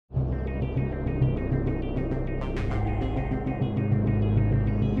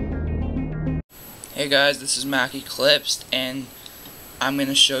Hey guys, this is Mac Eclipsed, and I'm going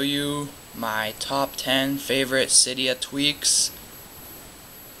to show you my top 10 favorite Cydia tweaks.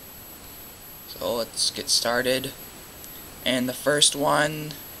 So let's get started. And the first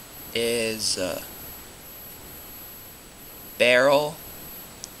one is barrel,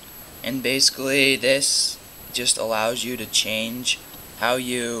 and basically this just allows you to change how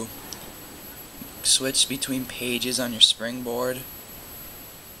you switch between pages on your SpringBoard.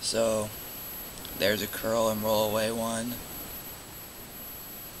 So there's a curl and roll away one,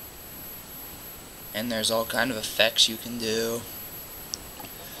 and there's all kind of effects you can do.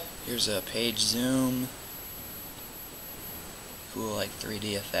 Here's a page zoom, cool like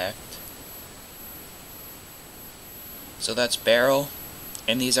 3D effect. So that's barrel,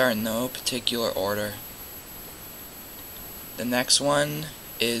 and these are in no particular order. The next one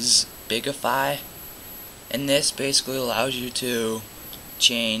is Bigify, and this basically allows you to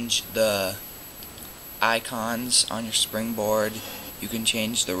change the icons on your SpringBoard. You can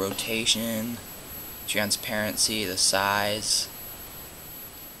change the rotation, transparency, the size,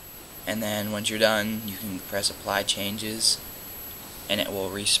 and then once you're done you can press apply changes and it will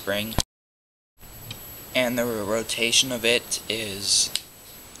respring. And the rotation of it is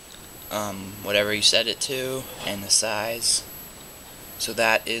whatever you set it to, and the size. So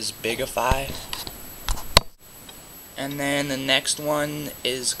that is Bigify. And then the next one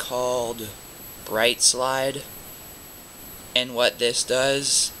is called Brightslide, and what this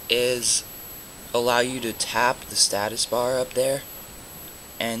does is allow you to tap the status bar up there,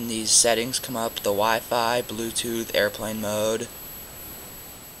 and these settings come up: the Wi-Fi, Bluetooth, airplane mode,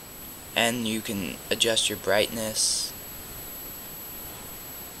 and you can adjust your brightness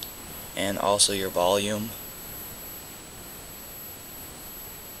and also your volume.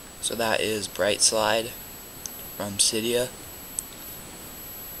 So that is Brightslide from Cydia.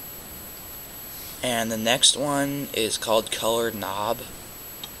 And the next one is called ColoredKnob,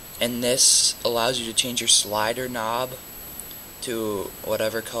 and this allows you to change your slider knob to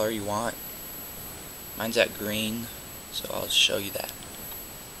whatever color you want. Mine's at green, so I'll show you that.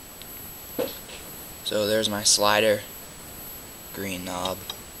 So there's my slider, green knob.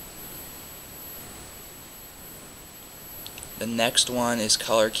 The next one is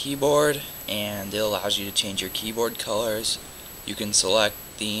ColoredKeyboard, and it allows you to change your keyboard colors. You can select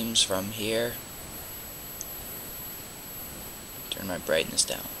themes from here. Turn my brightness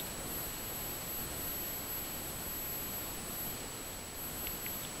down.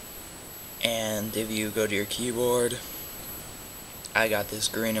 And if you go to your keyboard, I got this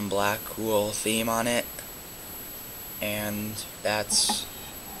green and black cool theme on it, and that's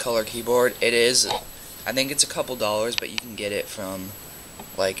ColoredKeyboard. It is, I think it's a couple dollars, but you can get it from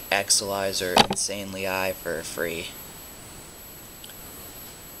like Xalize or Insanely I for free.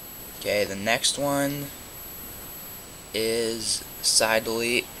 Okay, the next one is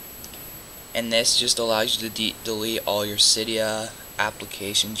CyDelete, and this just allows you to delete all your Cydia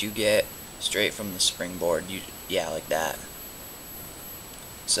applications you get straight from the SpringBoard. Yeah, like that.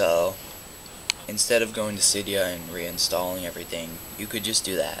 So instead of going to Cydia and reinstalling everything, you could just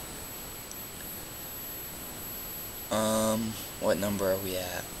do that. What number are we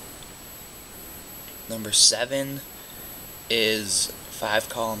at? Number 7 is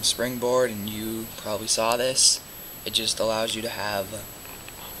 5-column SpringBoard, and you probably saw this. It just allows you to have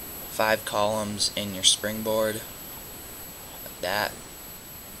 5 columns in your SpringBoard, like that.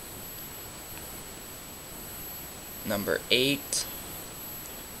 Number 8,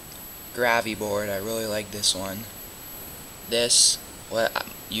 Graviboard. I really like this one. This,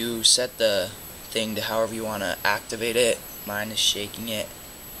 you set the thing to however you want to activate it. Mine is shaking it,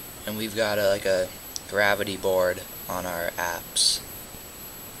 and we've got like a gravity board on our apps.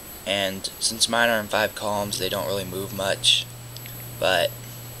 And since mine are in 5 columns, they don't really move much, but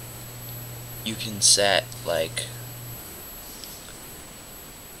you can set the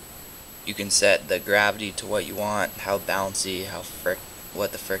gravity to what you want, how bouncy,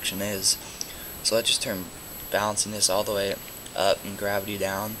 what the friction is. So let's just turn bounciness all the way up and gravity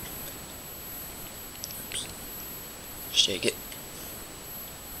down. Oops. Shake it.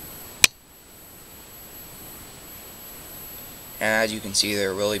 And as you can see,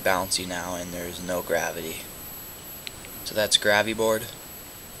 they're really bouncy now, and there's no gravity. So that's Graviboard.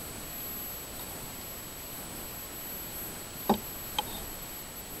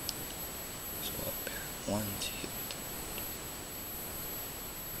 So up here, 1, 2.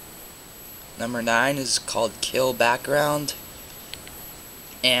 Number 9 is called KillBackground,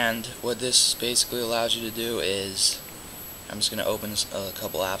 and what this basically allows you to do is, I'm just going to open a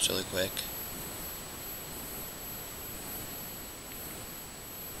couple apps really quick.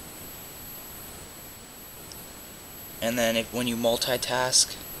 And then when you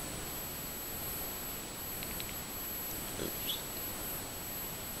multitask,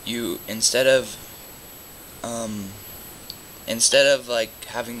 you instead of like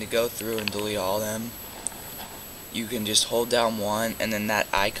having to go through and delete all of them, you can just hold down one and then that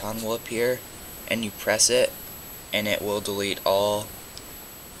icon will appear and you press it and it will delete all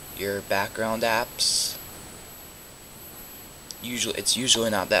your background apps. It's usually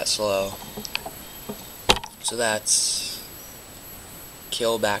not that slow. So that's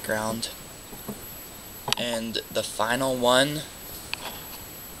KillBackground. And the final one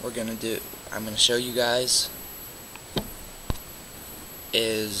I'm gonna show you guys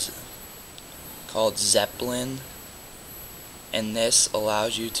is called Zeppelin, and this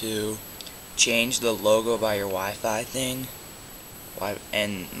allows you to change the logo by your Wi-Fi thing,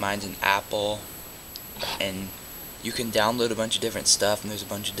 and mine's an Apple, and you can download a bunch of different stuff, and there's a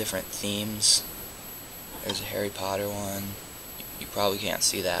bunch of different themes. There's a Harry Potter one. You probably can't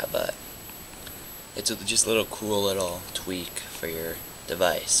see that, but it's just a little cool little tweak for your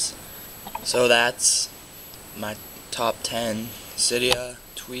device. So that's my top 10 Cydia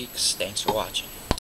tweaks. Thanks for watching.